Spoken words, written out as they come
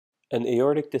An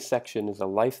aortic dissection is a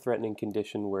life-threatening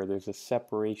condition where there's a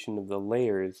separation of the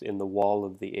layers in the wall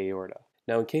of the aorta.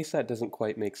 Now, in case that doesn't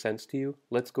quite make sense to you,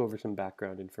 let's go over some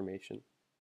background information.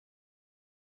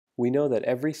 We know that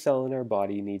every cell in our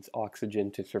body needs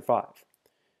oxygen to survive.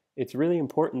 It's really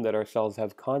important that our cells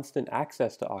have constant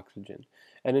access to oxygen,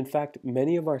 and in fact,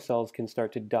 many of our cells can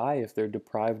start to die if they're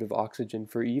deprived of oxygen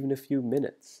for even a few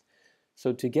minutes.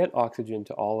 So to get oxygen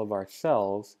to all of our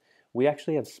cells, we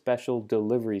actually have special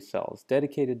delivery cells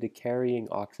dedicated to carrying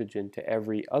oxygen to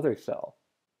every other cell.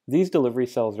 These delivery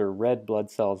cells are red blood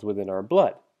cells within our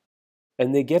blood,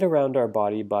 and they get around our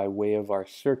body by way of our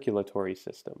circulatory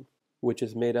system, which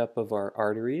is made up of our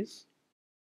arteries,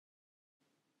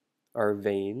 our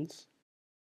veins,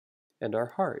 and our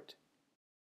heart.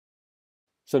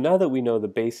 So now that we know the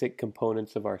basic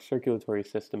components of our circulatory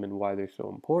system and why they're so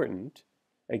important,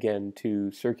 again,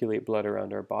 to circulate blood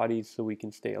around our bodies so we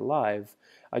can stay alive,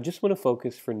 I just want to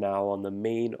focus for now on the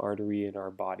main artery in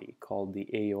our body called the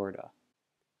aorta.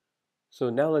 So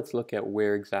now let's look at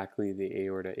where exactly the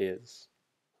aorta is.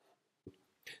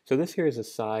 So this here is a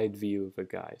side view of a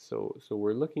guy. So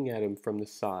we're looking at him from the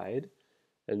side,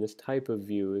 and this type of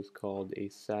view is called a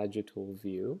sagittal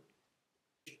view.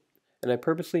 And I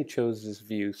purposely chose this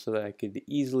view so that I could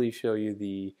easily show you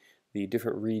the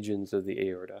different regions of the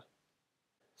aorta.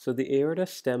 So the aorta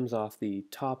stems off the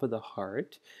top of the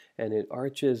heart, and it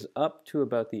arches up to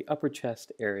about the upper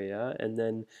chest area and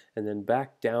then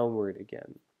back downward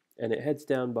again. And it heads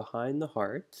down behind the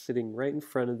heart, sitting right in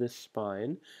front of this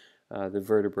spine, the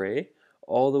vertebrae,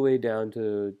 all the way down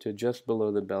to just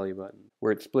below the belly button,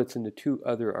 where it splits into two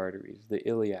other arteries, the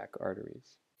iliac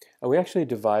arteries. And we actually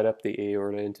divide up the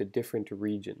aorta into different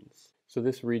regions. So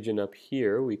this region up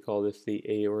here, we call this the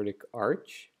aortic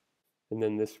arch. And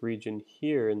then this region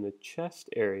here in the chest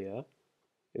area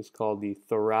is called the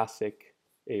thoracic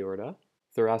aorta.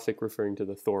 Thoracic referring to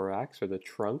the thorax or the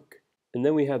trunk. And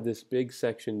then we have this big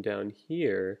section down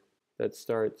here that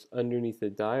starts underneath the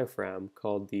diaphragm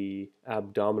called the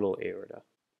abdominal aorta.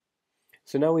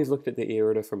 So now we've looked at the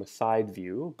aorta from a side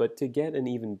view, but to get an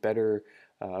even better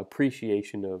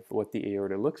appreciation of what the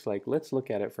aorta looks like, let's look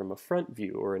at it from a front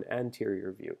view or an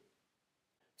anterior view.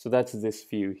 So that's this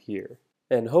view here.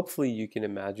 And hopefully you can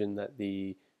imagine that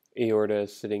the aorta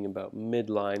is sitting about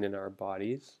midline in our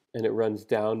bodies, and it runs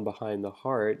down behind the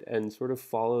heart and sort of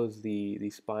follows the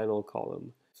spinal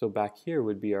column. So back here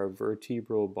would be our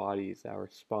vertebral bodies, our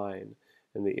spine,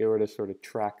 and the aorta sort of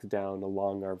tracks down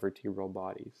along our vertebral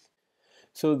bodies.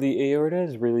 So the aorta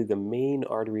is really the main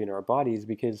artery in our bodies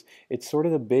because it's sort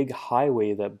of the big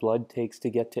highway that blood takes to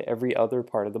get to every other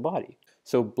part of the body.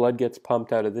 So blood gets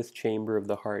pumped out of this chamber of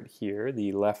the heart here,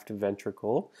 the left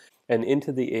ventricle, and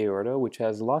into the aorta, which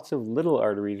has lots of little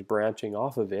arteries branching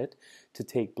off of it to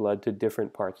take blood to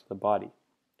different parts of the body.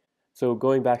 So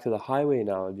going back to the highway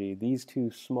analogy, these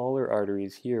two smaller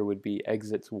arteries here would be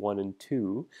exits 1 and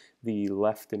 2, the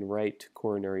left and right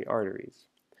coronary arteries.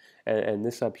 And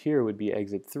this up here would be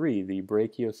exit 3, the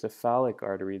brachiocephalic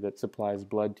artery that supplies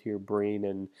blood to your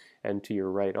brain and to your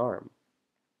right arm.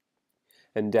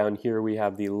 And down here we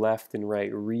have the left and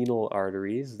right renal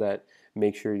arteries that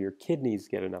make sure your kidneys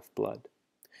get enough blood.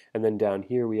 And then down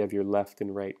here we have your left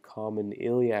and right common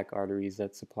iliac arteries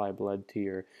that supply blood to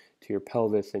your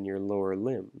pelvis and your lower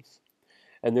limbs.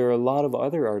 And there are a lot of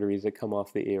other arteries that come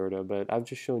off the aorta, but I've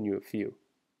just shown you a few.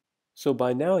 So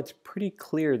by now it's pretty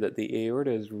clear that the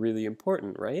aorta is really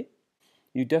important, right?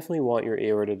 You definitely want your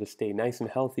aorta to stay nice and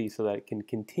healthy so that it can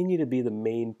continue to be the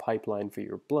main pipeline for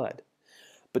your blood.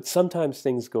 But sometimes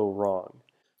things go wrong.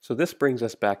 So this brings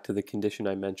us back to the condition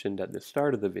I mentioned at the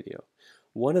start of the video.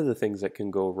 One of the things that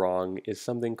can go wrong is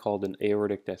something called an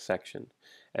aortic dissection.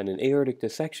 And an aortic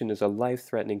dissection is a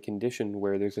life-threatening condition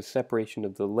where there's a separation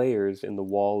of the layers in the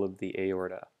wall of the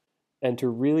aorta. And to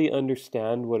really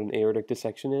understand what an aortic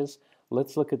dissection is,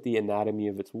 let's look at the anatomy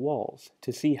of its walls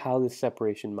to see how this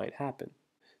separation might happen.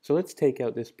 So let's take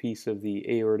out this piece of the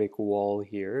aortic wall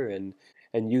here and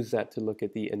use that to look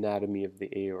at the anatomy of the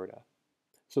aorta.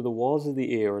 So the walls of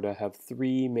the aorta have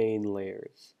 3 main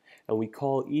layers, and we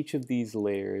call each of these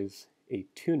layers a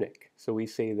tunic. So we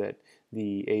say that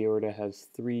the aorta has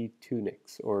 3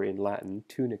 tunics, or in Latin,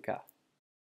 tunica.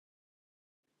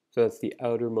 So that's the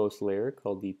outermost layer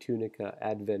called the tunica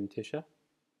adventitia.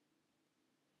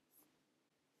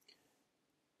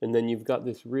 And then you've got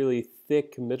this really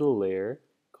thick middle layer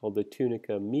called the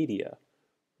tunica media,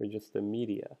 or just the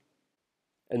media.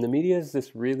 And the media is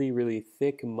this really, really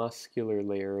thick muscular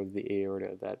layer of the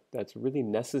aorta that's really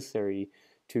necessary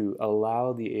to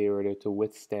allow the aorta to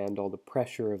withstand all the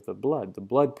pressure of the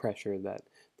blood pressure that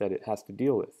it has to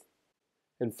deal with.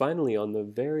 And finally, on the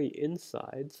very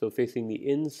inside, so facing the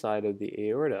inside of the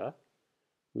aorta,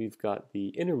 we've got the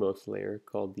innermost layer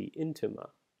called the intima,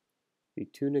 the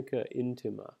tunica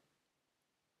intima.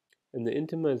 And the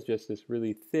intima is just this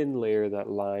really thin layer that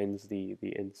lines the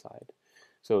inside.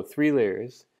 So three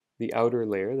layers: the outer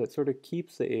layer that sort of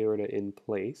keeps the aorta in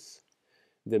place,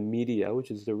 the media,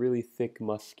 which is the really thick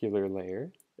muscular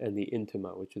layer, and the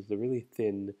intima, which is the really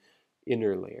thin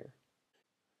inner layer.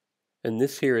 And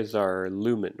this here is our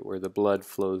lumen, where the blood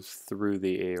flows through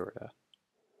the aorta.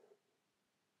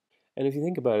 And if you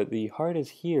think about it, the heart is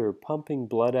here pumping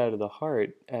blood out of the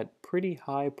heart at pretty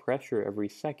high pressure every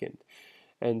second.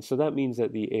 And so that means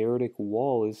that the aortic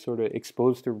wall is sort of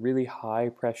exposed to really high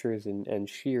pressures and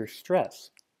shear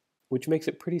stress, which makes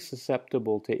it pretty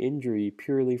susceptible to injury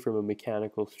purely from a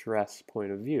mechanical stress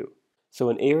point of view. So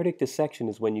an aortic dissection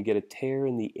is when you get a tear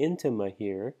in the intima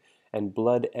here, and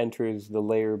blood enters the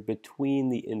layer between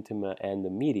the intima and the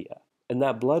media. And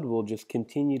that blood will just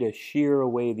continue to shear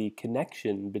away the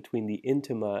connection between the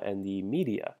intima and the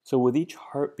media. So with each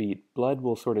heartbeat, blood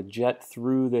will sort of jet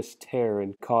through this tear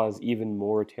and cause even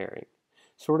more tearing.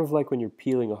 Sort of like when you're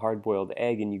peeling a hard-boiled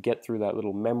egg and you get through that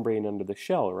little membrane under the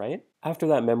shell, right? After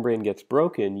that membrane gets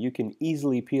broken, you can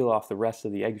easily peel off the rest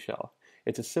of the eggshell.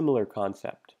 It's a similar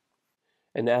concept.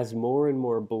 And as more and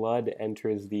more blood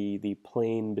enters the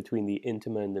plane between the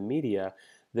intima and the media,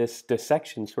 this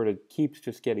dissection sort of keeps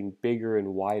just getting bigger and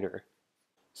wider.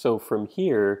 So from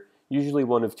here, usually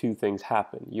one of two things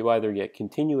happen. You either get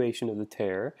continuation of the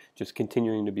tear, just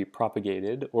continuing to be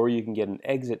propagated, or you can get an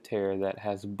exit tear that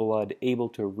has blood able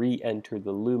to re-enter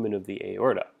the lumen of the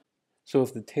aorta. So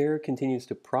if the tear continues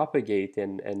to propagate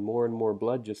and more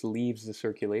blood just leaves the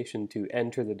circulation to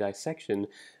enter the dissection,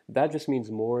 that just means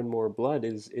more and more blood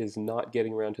is not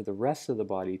getting around to the rest of the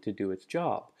body to do its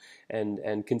job.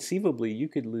 And conceivably, you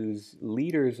could lose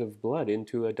liters of blood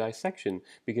into a dissection,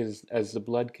 because as the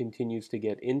blood continues to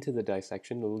get into the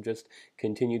dissection, it will just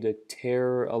continue to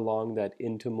tear along that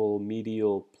intimal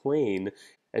medial plane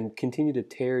and continue to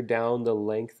tear down the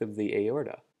length of the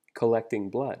aorta,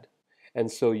 collecting blood. And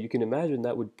so you can imagine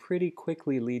that would pretty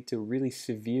quickly lead to really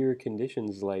severe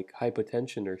conditions like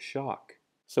hypotension or shock.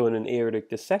 So in an aortic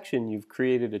dissection, you've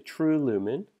created a true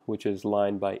lumen, which is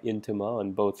lined by intima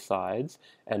on both sides,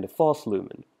 and a false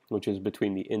lumen, which is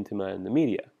between the intima and the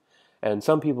media. And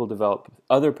some people develop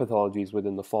other pathologies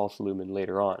within the false lumen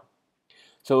later on.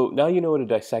 So now you know what a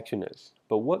dissection is,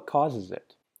 but what causes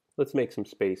it? Let's make some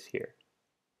space here.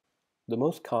 The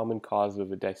most common cause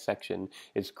of a dissection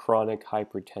is chronic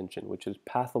hypertension, which is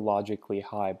pathologically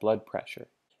high blood pressure.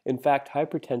 In fact,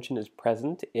 hypertension is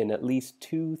present in at least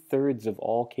 2/3 of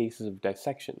all cases of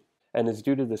dissection, and is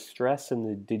due to the stress and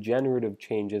the degenerative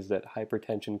changes that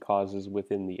hypertension causes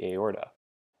within the aorta.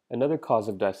 Another cause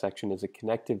of dissection is a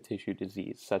connective tissue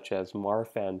disease, such as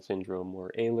Marfan syndrome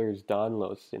or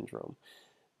Ehlers-Danlos syndrome.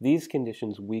 These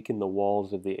conditions weaken the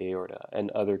walls of the aorta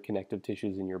and other connective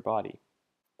tissues in your body.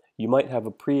 You might have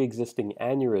a pre-existing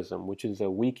aneurysm, which is a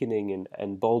weakening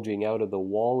and bulging out of the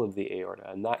wall of the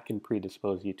aorta, and that can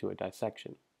predispose you to a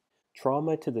dissection.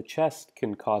 Trauma to the chest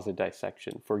can cause a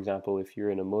dissection, for example, if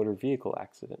you're in a motor vehicle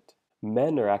accident.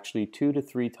 Men are actually 2 to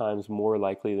 3 times more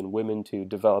likely than women to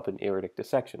develop an aortic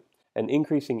dissection. And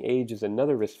increasing age is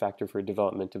another risk factor for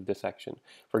development of dissection.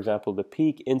 For example, the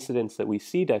peak incidence that we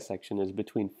see dissection is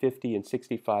between 50 and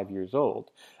 65 years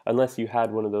old. Unless you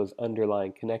had one of those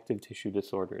underlying connective tissue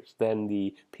disorders, then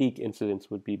the peak incidence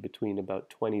would be between about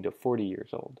 20 to 40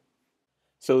 years old.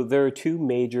 So there are two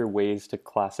major ways to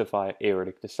classify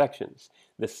aortic dissections: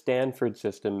 the Stanford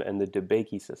system and the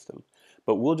DeBakey system.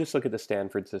 But we'll just look at the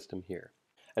Stanford system here.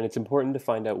 And it's important to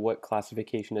find out what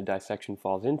classification a dissection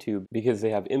falls into, because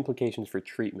they have implications for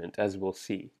treatment, as we'll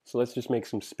see. So let's just make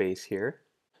some space here.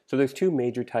 So there's two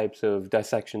major types of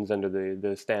dissections under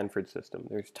the Stanford system.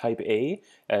 There's type A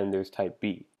and there's type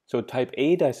B. So type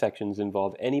A dissections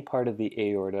involve any part of the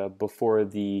aorta before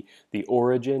the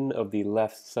origin of the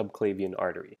left subclavian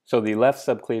artery. So the left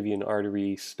subclavian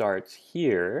artery starts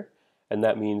here, and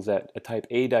that means that a type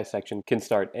A dissection can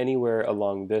start anywhere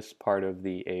along this part of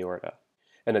the aorta.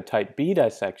 And a type B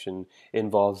dissection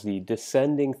involves the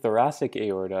descending thoracic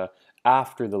aorta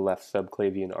after the left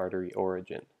subclavian artery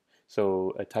origin.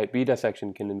 So a type B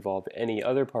dissection can involve any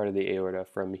other part of the aorta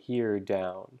from here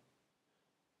down.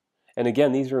 And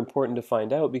again, these are important to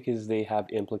find out because they have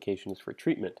implications for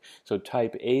treatment. So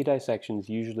type A dissections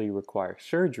usually require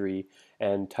surgery,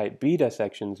 and type B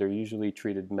dissections are usually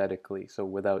treated medically, so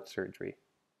without surgery.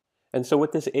 And so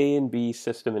with this A and B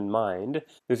system in mind,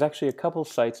 there's actually a couple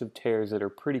sites of tears that are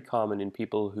pretty common in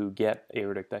people who get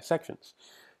aortic dissections.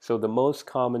 So the most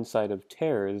common site of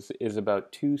tears is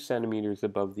about 2 centimeters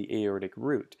above the aortic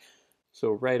root, so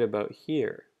right about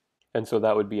here. And so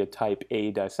that would be a type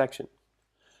A dissection.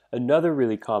 Another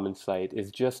really common site is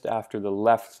just after the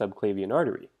left subclavian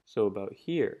artery, so about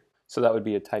here. So that would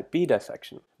be a type B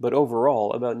dissection. But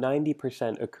overall, about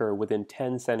 90% occur within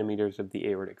 10 centimeters of the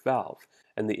aortic valve,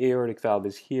 and the aortic valve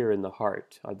is here in the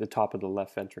heart, at the top of the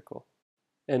left ventricle.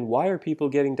 And why are people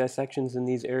getting dissections in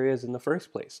these areas in the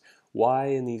first place? Why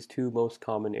in these two most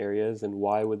common areas, and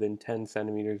why within 10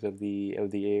 centimeters of the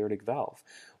aortic valve?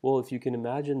 Well, if you can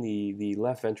imagine the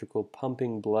left ventricle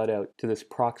pumping blood out to this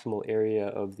proximal area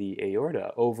of the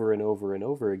aorta over and over and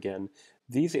over again,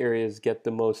 these areas get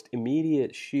the most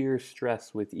immediate shear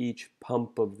stress with each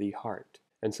pump of the heart.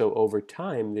 And so over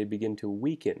time, they begin to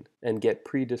weaken and get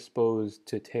predisposed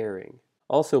to tearing.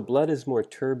 Also, blood is more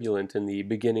turbulent in the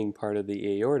beginning part of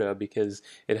the aorta because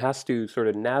it has to sort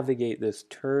of navigate this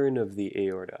turn of the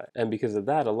aorta. And because of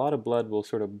that, a lot of blood will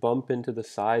sort of bump into the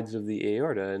sides of the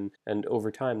aorta, and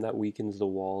over time that weakens the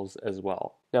walls as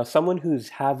well. Now, someone who's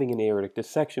having an aortic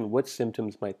dissection, what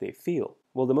symptoms might they feel?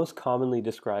 Well, the most commonly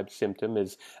described symptom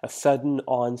is a sudden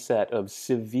onset of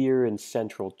severe and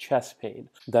central chest pain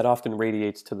that often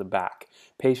radiates to the back.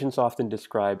 Patients often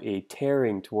describe a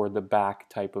tearing toward the back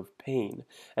type of pain,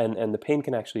 and the pain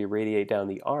can actually radiate down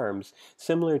the arms,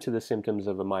 similar to the symptoms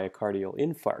of a myocardial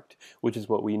infarct, which is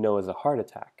what we know as a heart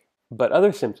attack. But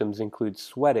other symptoms include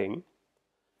sweating,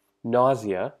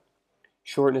 nausea,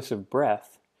 shortness of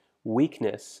breath,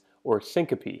 weakness, or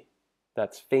syncope,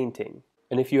 that's fainting.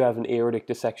 And if you have an aortic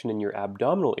dissection in your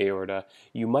abdominal aorta,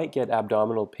 you might get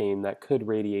abdominal pain that could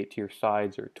radiate to your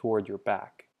sides or toward your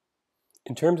back.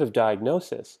 In terms of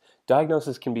diagnosis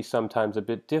can be sometimes a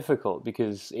bit difficult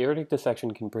because aortic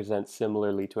dissection can present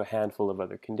similarly to a handful of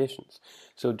other conditions.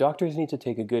 So doctors need to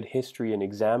take a good history and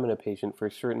examine a patient for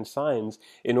certain signs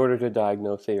in order to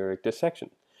diagnose aortic dissection.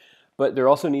 But there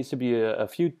also needs to be a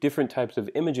few different types of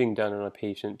imaging done on a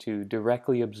patient to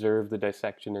directly observe the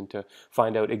dissection and to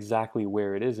find out exactly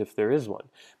where it is if there is one.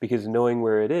 Because knowing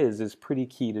where it is pretty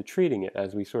key to treating it,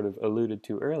 as we sort of alluded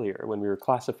to earlier when we were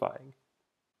classifying.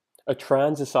 A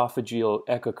transesophageal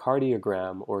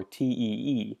echocardiogram, or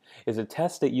TEE, is a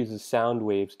test that uses sound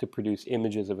waves to produce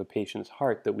images of a patient's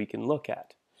heart that we can look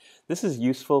at. This is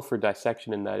useful for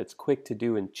dissection in that it's quick to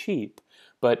do and cheap,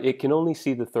 but it can only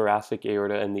see the thoracic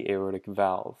aorta and the aortic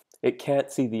valve. It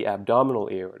can't see the abdominal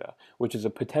aorta, which is a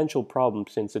potential problem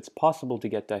since it's possible to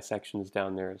get dissections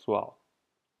down there as well.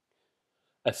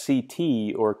 A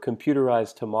CT, or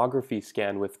computerized tomography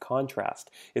scan with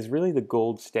contrast, is really the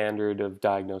gold standard of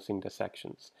diagnosing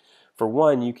dissections. For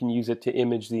one, you can use it to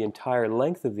image the entire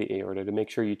length of the aorta to make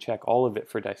sure you check all of it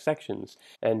for dissections.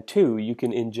 And two, you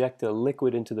can inject a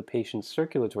liquid into the patient's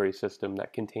circulatory system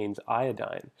that contains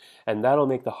iodine. And that'll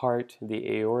make the heart,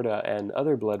 the aorta, and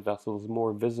other blood vessels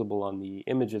more visible on the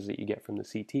images that you get from the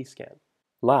CT scan.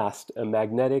 Last, a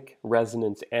magnetic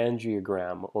resonance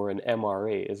angiogram, or an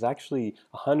MRA, is actually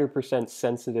 100%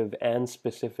 sensitive and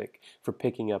specific for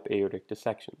picking up aortic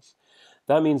dissections.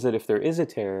 That means that if there is a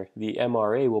tear, the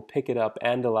MRA will pick it up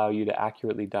and allow you to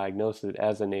accurately diagnose it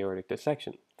as an aortic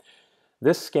dissection.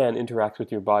 This scan interacts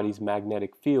with your body's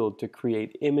magnetic field to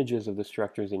create images of the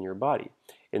structures in your body,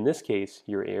 in this case,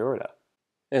 your aorta.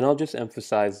 And I'll just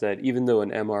emphasize that even though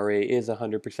an MRA is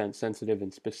 100% sensitive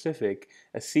and specific,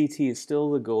 a CT is still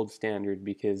the gold standard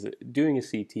because doing a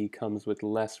CT comes with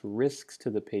less risks to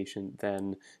the patient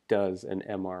than does an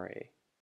MRA.